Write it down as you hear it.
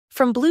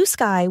From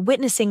Bluesky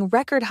witnessing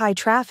record-high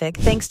traffic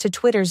thanks to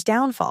Twitter's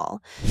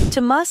downfall, to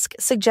Musk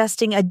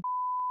suggesting a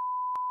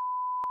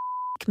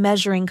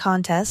measuring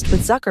contest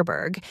with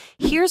Zuckerberg,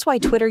 here's why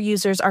Twitter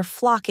users are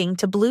flocking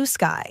to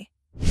Bluesky.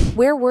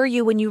 Where were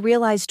you when you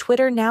realized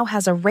Twitter now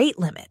has a rate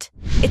limit?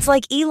 It's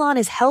like Elon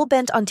is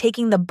hell-bent on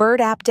taking the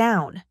Bird app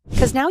down,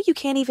 because now you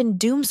can't even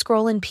doom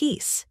scroll in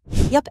peace.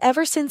 Yup,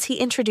 ever since he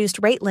introduced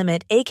rate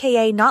limit,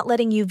 aka not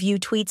letting you view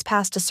tweets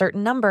past a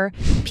certain number,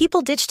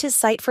 people ditched his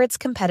site for its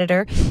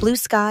competitor,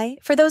 Bluesky.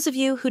 For those of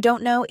you who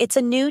don't know, it's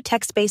a new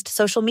text-based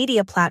social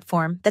media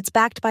platform that's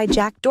backed by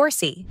Jack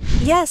Dorsey.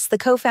 Yes, the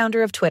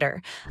co-founder of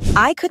Twitter.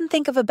 I couldn't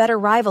think of a better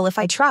rival if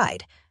I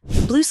tried.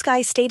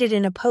 Bluesky stated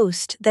in a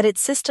post that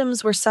its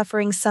systems were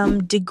suffering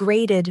some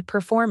degraded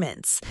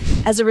performance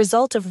as a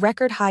result of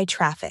record-high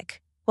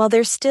traffic, while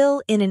they're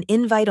still in an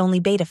invite-only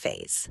beta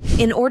phase.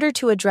 In order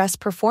to address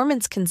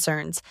performance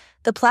concerns,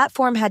 the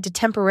platform had to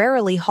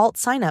temporarily halt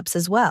signups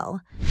as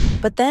well.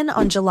 But then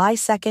on July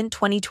 2nd,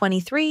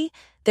 2023,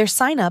 their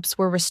signups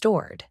were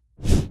restored.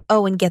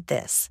 Oh, and get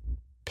this.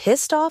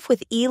 Pissed off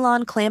with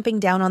Elon clamping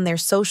down on their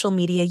social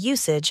media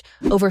usage,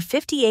 over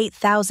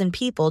 58,000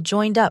 people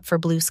joined up for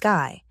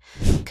Bluesky.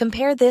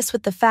 Compare this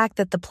with the fact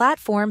that the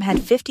platform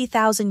had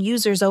 50,000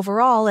 users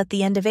overall at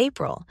the end of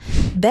April.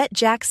 Bet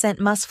Jack sent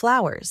Musk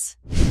flowers.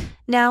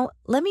 Now,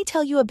 let me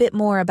tell you a bit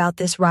more about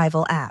this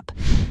rival app.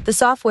 The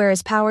software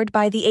is powered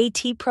by the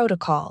AT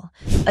protocol,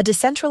 a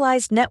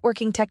decentralized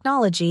networking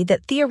technology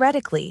that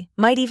theoretically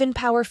might even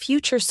power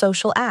future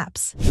social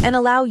apps and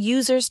allow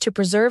users to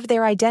preserve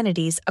their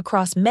identities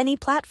across many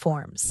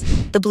platforms.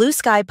 The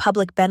Bluesky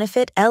Public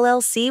Benefit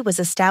LLC was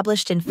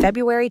established in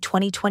February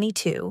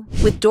 2022,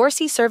 with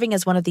Dorsey serving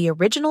as one of the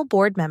original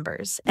board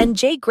members and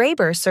Jay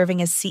Graber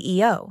serving as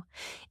CEO.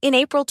 In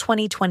April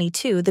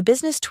 2022, the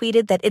business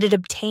tweeted that it had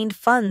obtained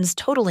funds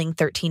totaling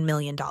 $13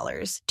 million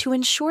to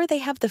ensure they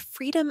have the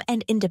freedom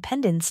and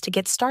independence to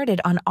get started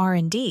on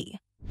R&D.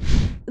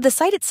 The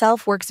site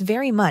itself works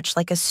very much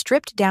like a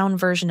stripped-down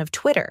version of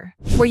Twitter,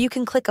 where you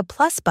can click a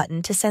plus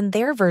button to send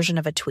their version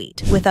of a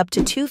tweet with up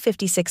to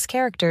 256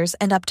 characters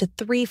and up to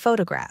 3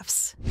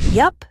 photographs.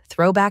 Yup,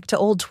 throwback to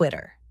old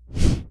Twitter.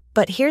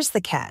 But here's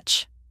the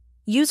catch.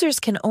 Users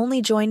can only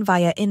join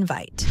via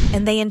invite,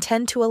 and they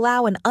intend to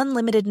allow an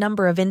unlimited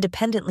number of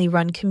independently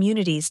run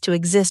communities to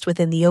exist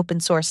within the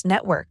open-source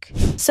network.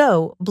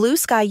 So,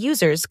 Bluesky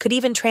users could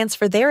even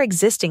transfer their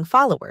existing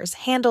followers,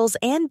 handles,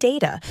 and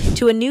data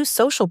to a new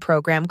social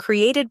program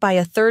created by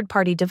a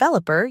third-party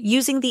developer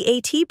using the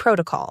AT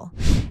protocol.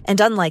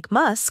 And unlike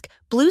Musk,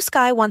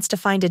 Bluesky wants to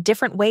find a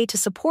different way to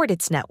support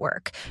its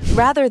network,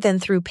 rather than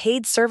through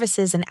paid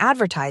services and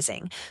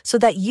advertising, so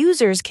that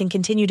users can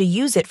continue to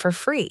use it for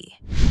free.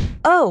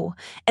 Oh,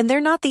 and they're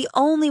not the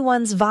only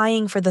ones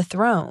vying for the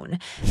throne.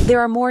 There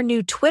are more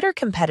new Twitter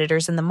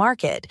competitors in the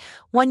market,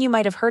 one you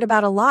might have heard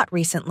about a lot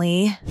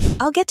recently.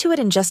 I'll get to it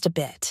in just a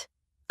bit.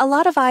 A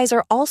lot of eyes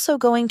are also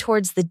going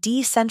towards the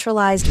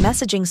decentralized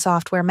messaging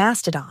software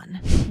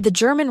Mastodon, the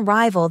German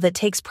rival that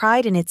takes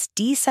pride in its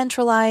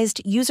decentralized,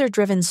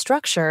 user-driven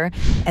structure,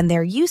 and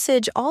their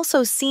usage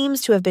also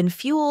seems to have been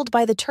fueled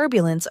by the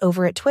turbulence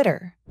over at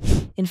Twitter.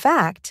 In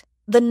fact,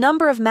 the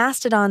number of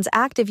Mastodon's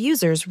active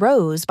users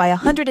rose by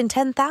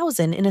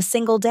 110,000 in a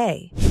single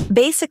day.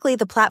 Basically,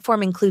 the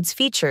platform includes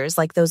features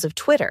like those of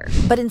Twitter,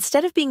 but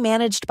instead of being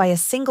managed by a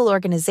single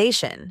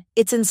organization,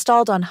 it's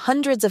installed on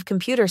hundreds of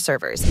computer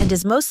servers and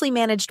is mostly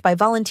managed by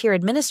volunteer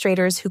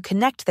administrators who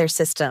connect their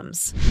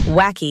systems.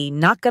 Wacky,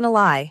 not gonna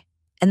lie.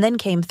 And then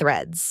came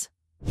Threads.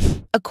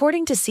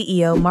 According to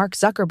CEO Mark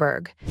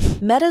Zuckerberg,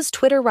 Meta's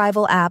Twitter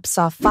rival app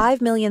saw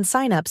 5 million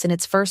signups in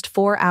its first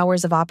 4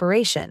 hours of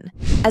operation,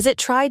 as it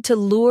tried to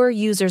lure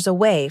users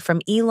away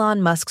from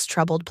Elon Musk's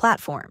troubled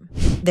platform.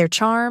 Their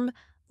charm,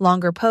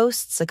 longer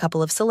posts, a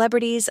couple of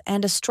celebrities,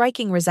 and a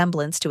striking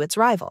resemblance to its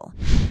rival.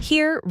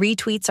 Here,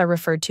 retweets are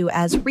referred to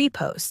as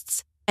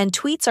reposts, and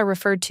tweets are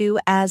referred to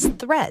as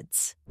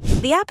threads.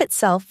 The app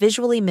itself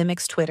visually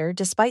mimics Twitter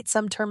despite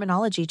some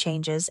terminology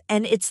changes,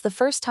 and it's the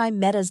first time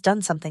Meta's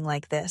done something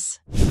like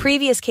this.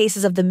 Previous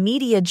cases of the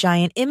media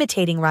giant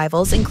imitating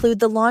rivals include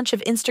the launch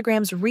of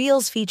Instagram's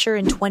Reels feature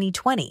in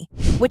 2020,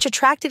 which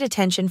attracted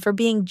attention for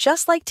being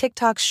just like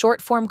TikTok's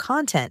short-form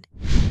content.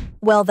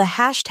 Well, the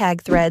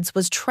hashtag Threads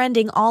was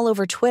trending all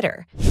over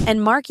Twitter,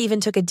 and Mark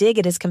even took a dig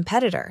at his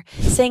competitor,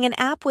 saying an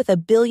app with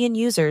 1 billion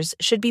users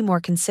should be more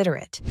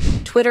considerate.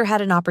 Twitter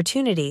had an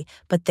opportunity,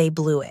 but they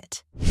blew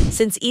it.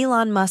 Since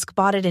Elon Musk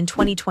bought it in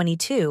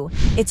 2022,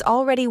 it's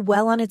already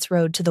well on its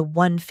road to the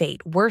one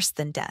fate worse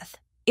than death: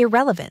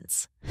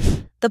 irrelevance.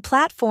 The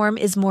platform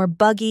is more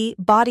buggy,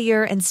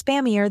 bawdier, and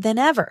spammier than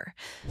ever.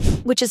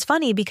 Which is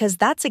funny because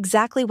that's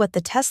exactly what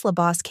the Tesla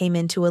boss came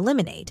in to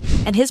eliminate,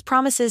 and his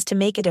promises to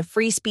make it a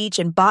free speech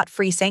and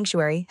bot-free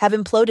sanctuary have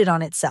imploded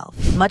on itself,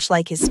 much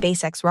like his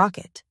SpaceX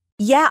rocket.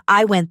 Yeah,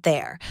 I went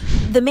there.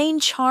 The main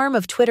charm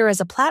of Twitter as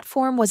a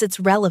platform was its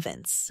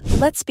relevance.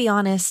 Let's be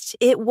honest,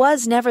 it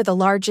was never the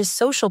largest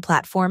social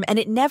platform and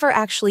it never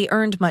actually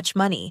earned much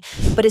money.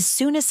 But as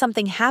soon as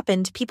something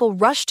happened, people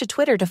rushed to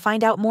Twitter to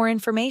find out more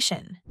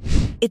information.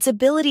 its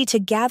ability to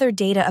gather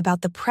data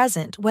about the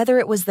present, whether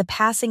it was the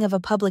passing of a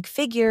public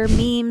figure,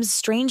 memes,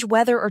 strange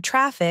weather, or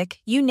traffic,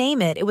 you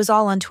name it, it was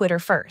all on Twitter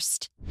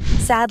first.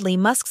 Sadly,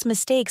 Musk's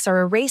mistakes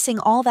are erasing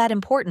all that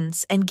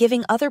importance and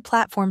giving other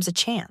platforms a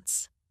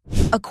chance.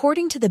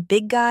 According to the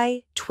big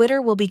guy,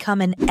 Twitter will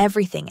become an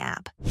everything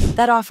app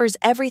that offers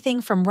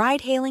everything from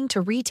ride-hailing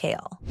to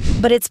retail.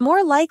 But it's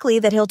more likely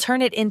that he'll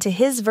turn it into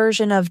his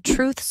version of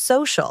Truth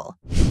Social,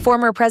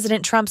 former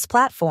President Trump's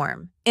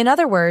platform. In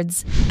other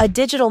words, a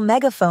digital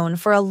megaphone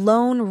for a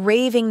lone,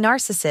 raving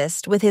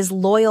narcissist with his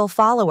loyal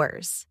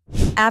followers.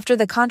 After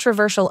the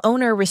controversial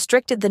owner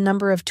restricted the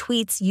number of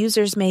tweets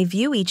users may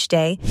view each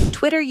day,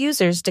 Twitter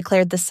users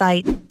declared the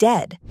site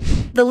dead.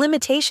 The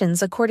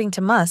limitations, according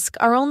to Musk,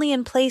 are only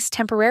in place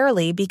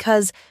temporarily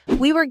because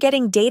we were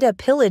getting data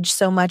pillaged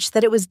so much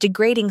that it was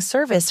degrading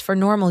service for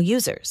normal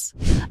users.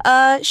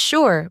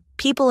 Sure,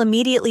 people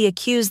immediately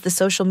accused the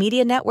social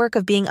media network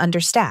of being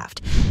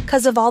understaffed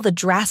because of all the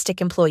drastic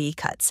employee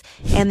cuts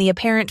and the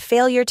apparent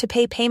failure to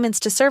pay payments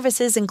to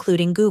services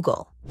including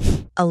Google.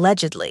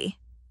 Allegedly.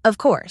 Of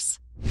course.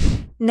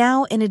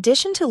 Now, in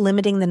addition to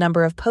limiting the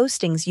number of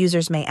postings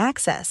users may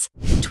access,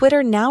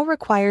 Twitter now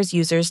requires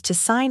users to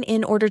sign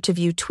in order to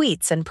view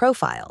tweets and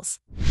profiles.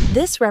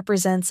 This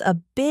represents a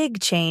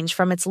big change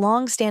from its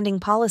long-standing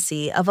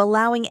policy of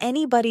allowing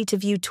anybody to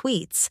view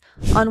tweets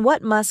on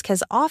what Musk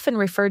has often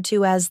referred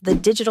to as the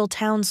digital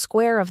town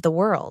square of the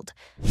world.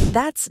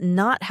 That's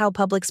not how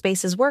public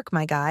spaces work,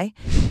 my guy.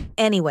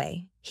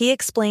 Anyway, he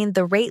explained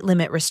the rate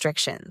limit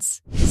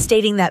restrictions,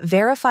 stating that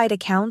verified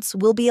accounts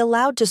will be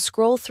allowed to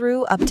scroll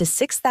through up to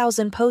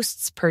 6,000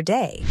 posts per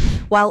day,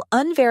 while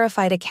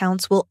unverified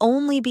accounts will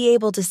only be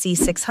able to see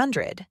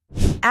 600.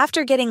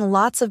 After getting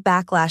lots of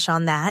backlash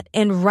on that,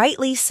 and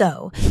rightly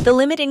so, the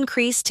limit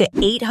increased to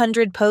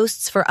 800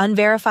 posts for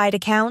unverified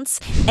accounts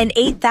and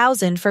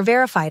 8,000 for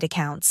verified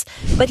accounts,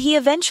 but he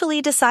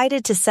eventually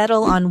decided to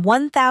settle on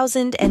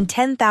 1,000 and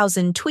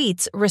 10,000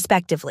 tweets,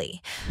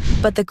 respectively.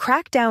 But the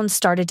crackdown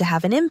started to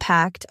have an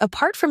impact.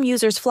 Apart from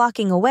users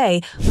flocking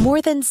away,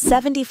 more than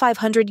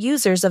 7,500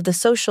 users of the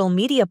social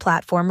media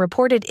platform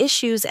reported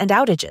issues and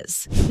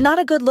outages. Not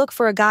a good look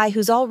for a guy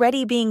who's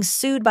already being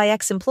sued by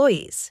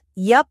ex-employees.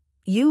 Yup,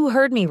 you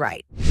heard me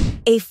right.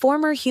 A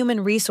former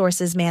human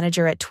resources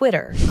manager at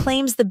Twitter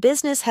claims the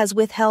business has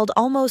withheld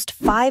almost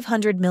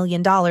 $500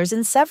 million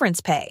in severance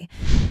pay.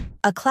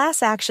 A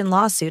class action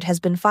lawsuit has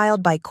been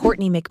filed by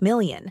Courtney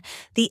McMillan,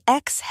 the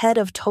ex-head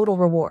of Total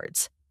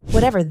Rewards,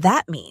 whatever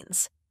that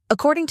means.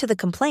 According to the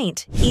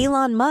complaint,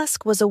 Elon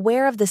Musk was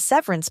aware of the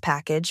severance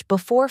package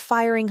before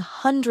firing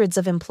hundreds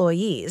of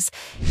employees,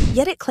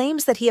 yet it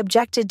claims that he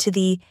objected to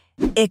the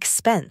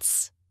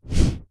expense.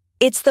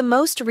 It's the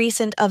most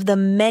recent of the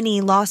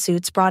many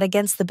lawsuits brought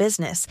against the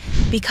business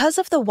because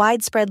of the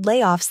widespread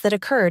layoffs that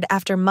occurred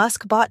after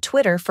Musk bought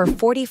Twitter for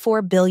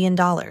 $44 billion.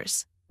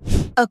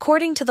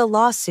 According to the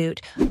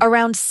lawsuit,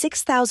 around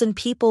 6,000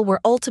 people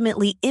were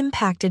ultimately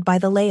impacted by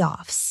the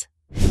layoffs.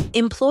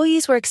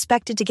 Employees were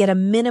expected to get a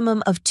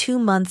minimum of 2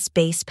 months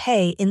base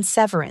pay in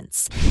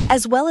severance,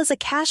 as well as a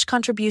cash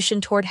contribution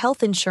toward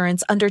health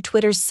insurance under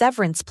Twitter's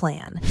severance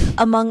plan,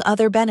 among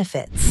other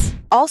benefits.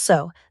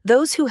 Also,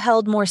 those who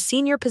held more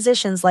senior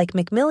positions like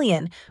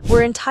McMillan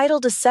were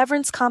entitled to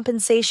severance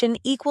compensation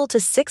equal to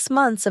 6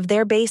 months of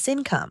their base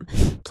income,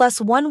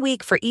 plus 1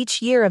 week for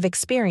each year of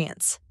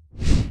experience.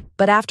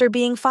 But after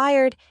being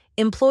fired,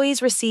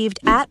 employees received,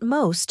 at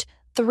most,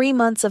 3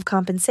 months of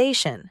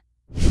compensation.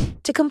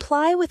 To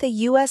comply with a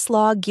U.S.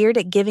 law geared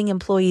at giving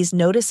employees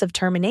notice of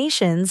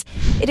terminations,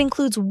 it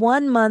includes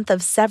 1 month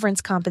of severance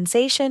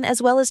compensation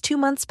as well as 2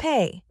 months'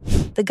 pay.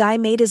 The guy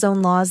made his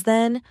own laws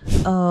then?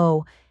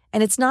 Oh,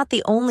 and it's not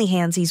the only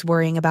hands he's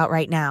worrying about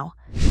right now.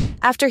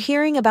 After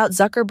hearing about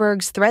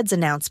Zuckerberg's Threads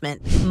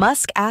announcement,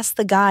 Musk asked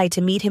the guy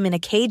to meet him in a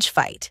cage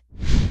fight.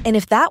 And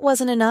if that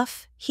wasn't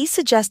enough, he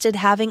suggested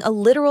having a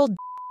literal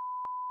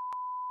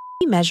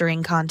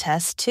measuring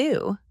contest,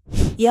 too.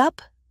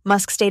 Yup.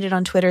 Musk stated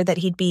on Twitter that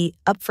he'd be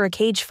up for a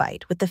cage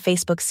fight with the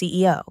Facebook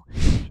CEO.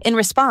 In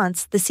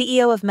response, the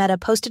CEO of Meta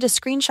posted a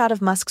screenshot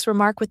of Musk's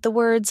remark with the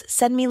words,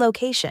 "Send me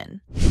location."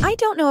 I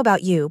don't know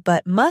about you,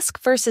 but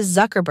Musk versus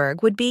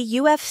Zuckerberg would be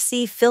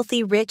UFC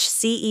filthy rich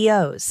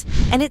CEOs,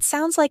 and it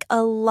sounds like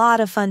a lot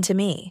of fun to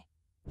me.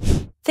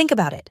 Think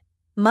about it.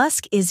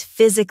 Musk is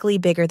physically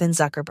bigger than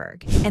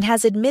Zuckerberg and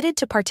has admitted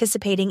to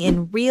participating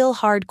in real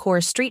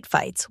hardcore street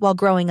fights while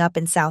growing up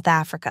in South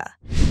Africa.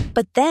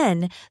 But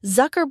then,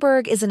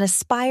 Zuckerberg is an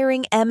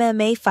aspiring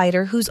MMA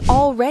fighter who's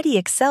already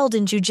excelled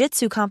in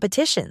jiu-jitsu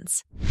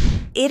competitions.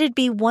 It'd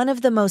be one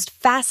of the most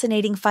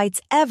fascinating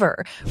fights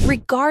ever,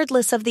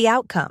 regardless of the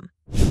outcome.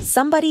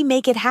 Somebody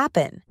make it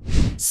happen.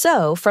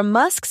 So, from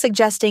Musk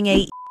suggesting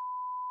a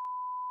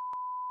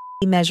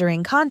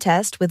measuring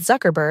contest with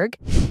Zuckerberg,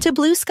 to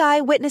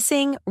Bluesky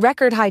witnessing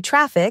record-high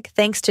traffic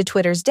thanks to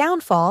Twitter's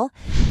downfall,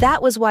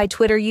 that was why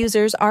Twitter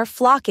users are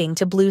flocking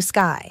to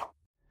Bluesky.